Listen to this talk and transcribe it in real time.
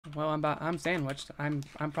Well, I'm sandwiched. I'm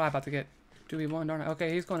probably about to get 2v1, darn it.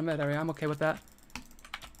 Okay, he's going to mid area. I'm okay with that.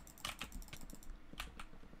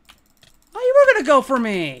 Oh, you were gonna go for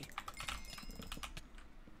me!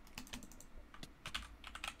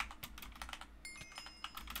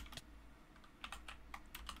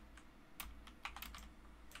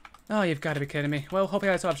 Oh, you've got to be kidding me. Well,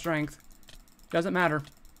 hopefully I still have strength. Doesn't matter.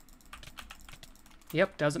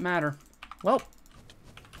 Yep, doesn't matter. Well.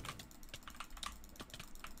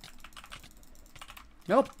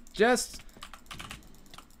 Nope, just...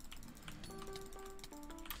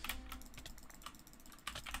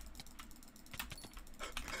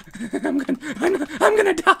 I'm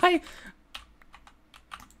gonna die!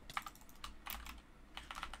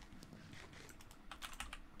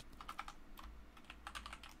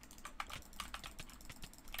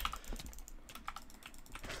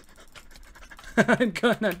 I'm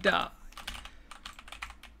gonna die.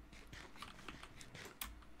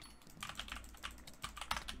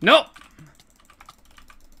 Nope!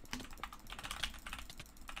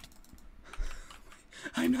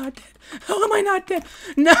 I'm not dead. How am I not dead?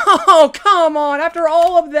 No! Come on! After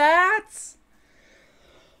all of that?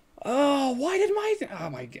 Oh, why did my... Oh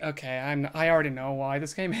my... Okay, I already know why.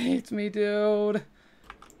 This game hates me, dude.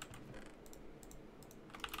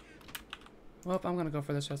 Well, I'm gonna go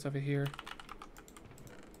for this chest over here.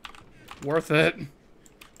 Worth it.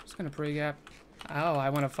 Just gonna pre-gap. Oh, I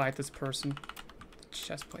want to fight this person.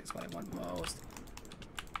 Chest plate is what I want most.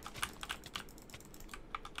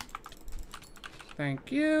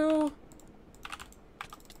 Thank you.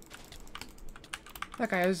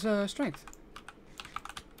 That guy has strength.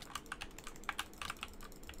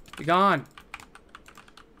 Be gone.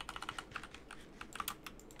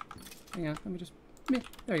 Hang on, let me just...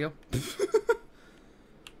 There you go.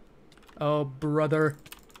 Oh, brother.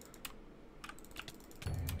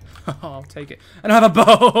 I'll take it. I don't have a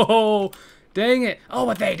bow! Dang it. Oh,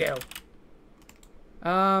 what they do.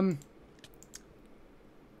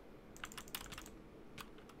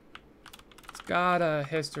 It's got a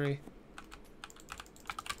history.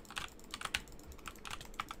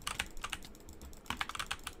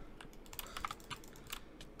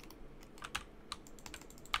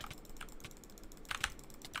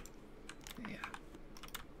 Yeah.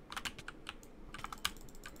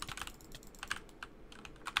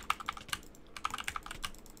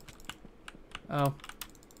 Oh.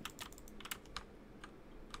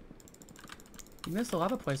 You missed a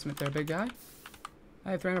lot of placement there, big guy.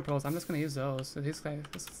 I have 300 pearls. I'm just gonna use those. So this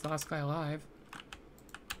is the last guy alive.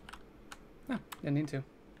 No, didn't need to.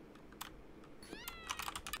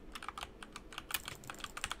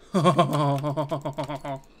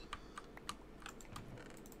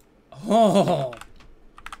 Oh.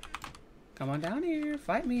 Come on down here.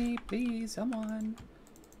 Fight me, please. Someone.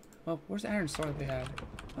 Oh, where's the iron sword that they had?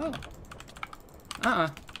 Oh.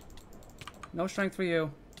 No strength for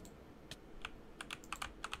you.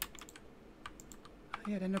 I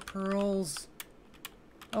had ender pearls.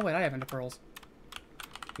 Oh, wait, I have ender pearls.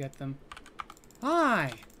 Get them.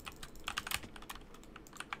 Hi!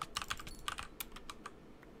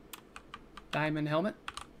 Diamond helmet?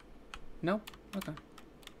 No? Okay.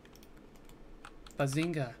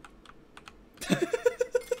 Bazinga.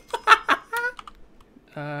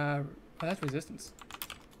 Oh, that's resistance.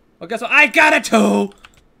 Well, guess what? I got it too!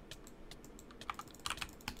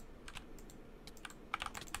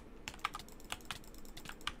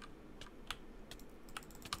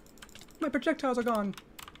 My projectiles are gone.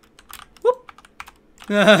 Whoop!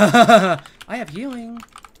 I have healing.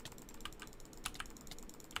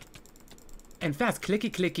 And fast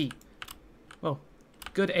clicky clicky. Whoa.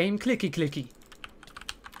 Good aim clicky clicky.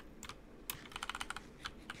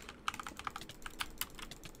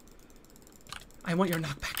 I want your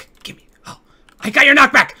knockback. Give me. Oh, I got your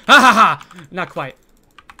knockback. Ha ha ha. Not quite.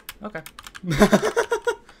 Okay.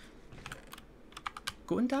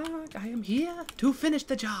 Guten Tag. I am here to finish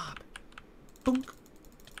the job. Boom.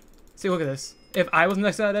 See, look at this. If I was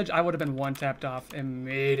next to that edge, I would have been one tapped off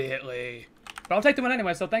immediately. But I'll take the win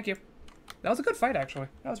anyway, so thank you. That was a good fight, actually.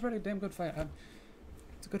 That was a really damn good fight.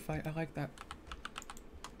 It's a good fight. I like that.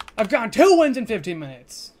 I've gotten 2 wins in 15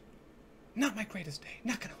 minutes. Not my greatest day.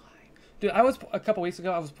 Not gonna lie. Dude, I was, a couple weeks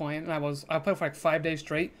ago, I was playing, and I played for like 5 days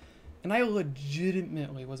straight, and I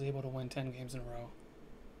legitimately was able to win 10 games in a row.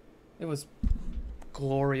 It was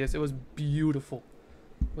glorious. It was beautiful.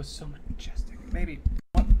 It was so majestic. Maybe.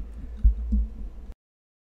 If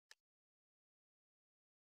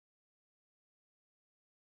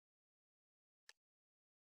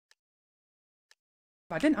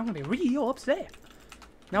I didn't, I'm gonna be real upset.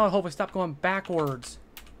 Now I hope I stop going backwards.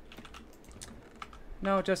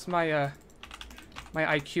 No, just my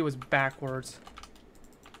My IQ is backwards.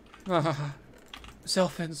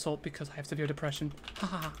 Self-insult because I have severe depression.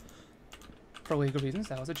 For legal reasons,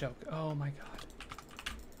 that was a joke. Oh my god.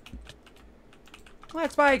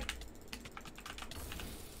 Let's spike!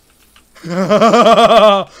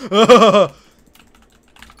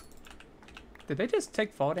 Did they just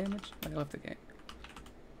take fall damage when they left the game?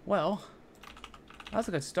 Well, that was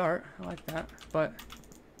a good start. I like that, but...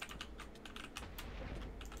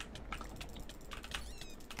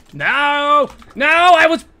 No! No! I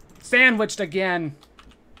was sandwiched again.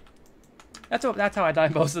 That's how I die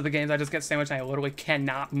in most of the games. I just get sandwiched and I literally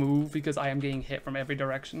cannot move because I am getting hit from every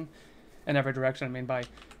direction. And every direction, I mean by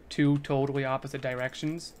 2 totally opposite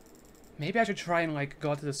directions. Maybe I should try and, like,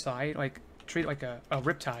 go out to the side. Like, treat it like a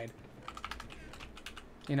riptide.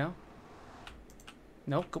 You know?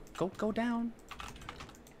 No, go down.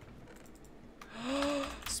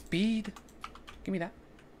 Speed. Give me that.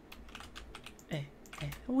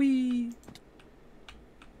 Wee.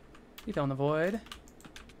 You fell in the void.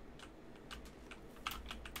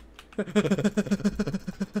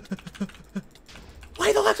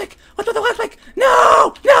 Why the lag spike? What's with the lag spike?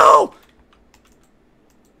 No! No!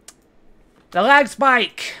 The lag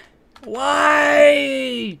spike!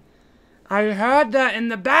 Why? I heard that in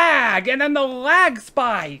the bag, and then the lag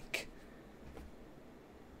spike!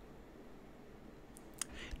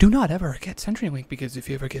 Do not ever get CenturyLink, because if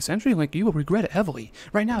you ever get CenturyLink, you will regret it heavily.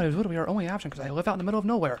 Right now, it is literally our only option, because I live out in the middle of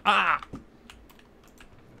nowhere. Ah!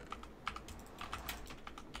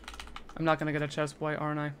 I'm not gonna get a chest plate,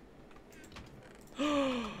 aren't I?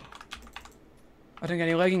 I didn't get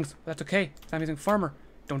any leggings, but that's okay. I'm using Farmer.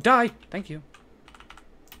 Don't die! Thank you.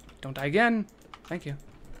 Don't die again. Thank you.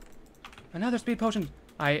 Another speed potion.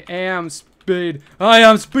 I am speed. I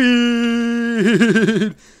am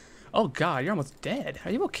speed! Oh god, you're almost dead.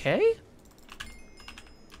 Are you okay?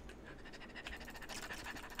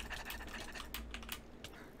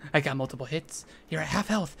 I got multiple hits. You're at half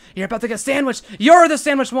health. You're about to get sandwiched. You're the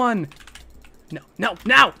sandwiched one! No, no,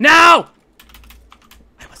 no, no!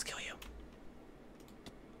 I must kill you.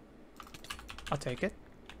 I'll take it.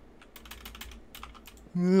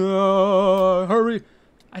 Hurry!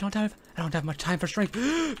 I don't have much time for strength.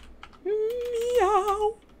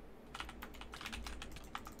 Meow.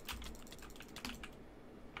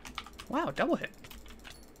 Wow, double hit.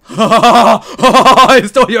 I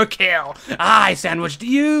stole your kill. I sandwiched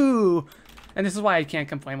you. And this is why I can't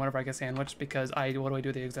complain whenever I get sandwiched, because I literally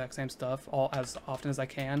do the exact same stuff as often as I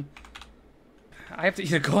can. I have to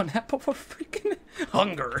either go on that before freaking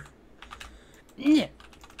hunger. Yeah.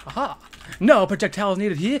 Aha. No projectiles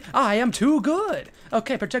needed here. I am too good.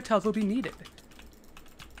 Okay, projectiles will be needed.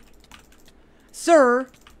 Sir.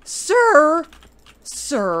 Sir.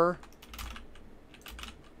 Sir.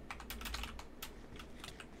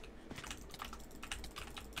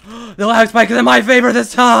 The lag spike is in my favor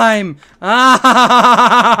this time!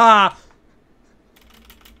 Ah!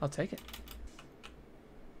 I'll take it.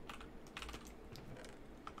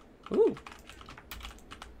 Ooh.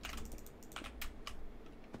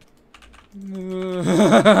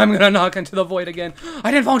 I'm gonna knock into the void again. I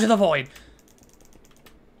didn't fall into the void!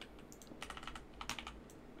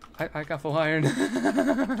 I got full iron.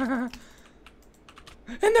 And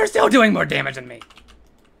they're still doing more damage than me.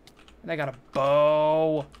 And I got a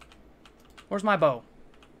bow. Where's my bow?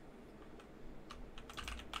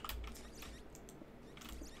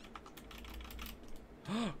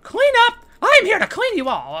 Clean up! I'm here to clean you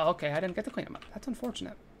all! Oh, okay, I didn't get to clean him up. That's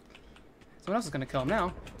unfortunate. Someone else is gonna kill him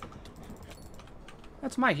now.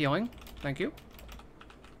 That's my healing. Thank you.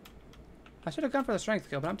 I should have gone for the strength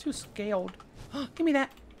kill, but I'm too scaled. Give me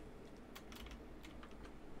that.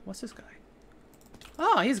 What's this guy?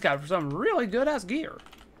 Oh, he's got some really good-ass gear.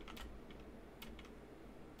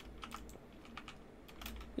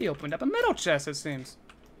 He opened up a metal chest, it seems.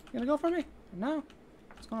 You gonna go for me? No?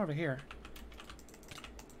 What's going over here?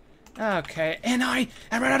 Okay, and I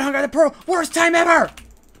ran out of hunger at the pearl. Worst time ever!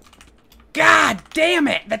 God damn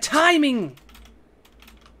it! The timing!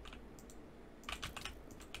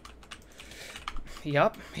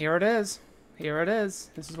 Yup, here it is. Here it is.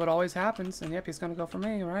 This is what always happens. And yep, he's gonna go for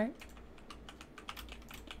me, right?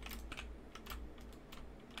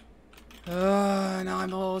 Now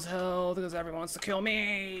I'm low as hell because everyone wants to kill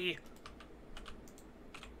me.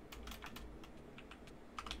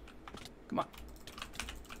 Come on.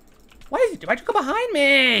 Why'd you come behind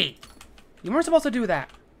me? You weren't supposed to do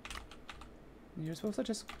that. You're supposed to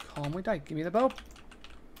just calmly die. Give me the bow.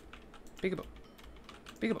 Peekaboo.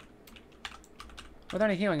 Peekaboo. Were there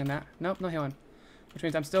any healing in that? Nope, no healing. Which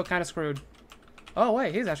means I'm still kind of screwed. Oh,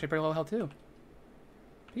 wait, he's actually pretty low health, too.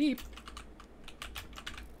 Peep.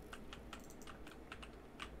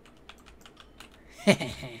 Well,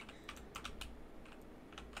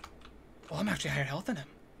 I'm actually higher health than him.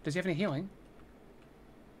 Does he have any healing?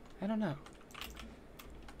 I don't know.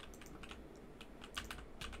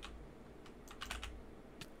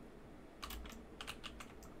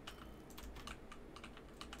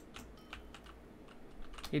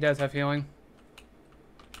 He does have healing.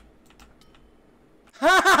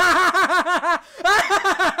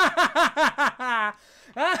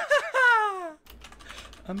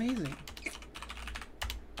 Amazing.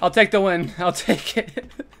 I'll take the win. I'll take it.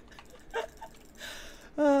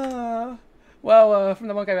 Well, from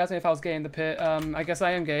the one guy who asked me if I was gay in the pit, I guess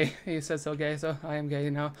I am gay. He said so gay, so I am gay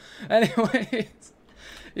now. Anyways,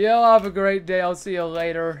 y'all have a great day. I'll see you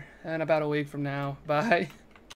later in about a week from now. Bye.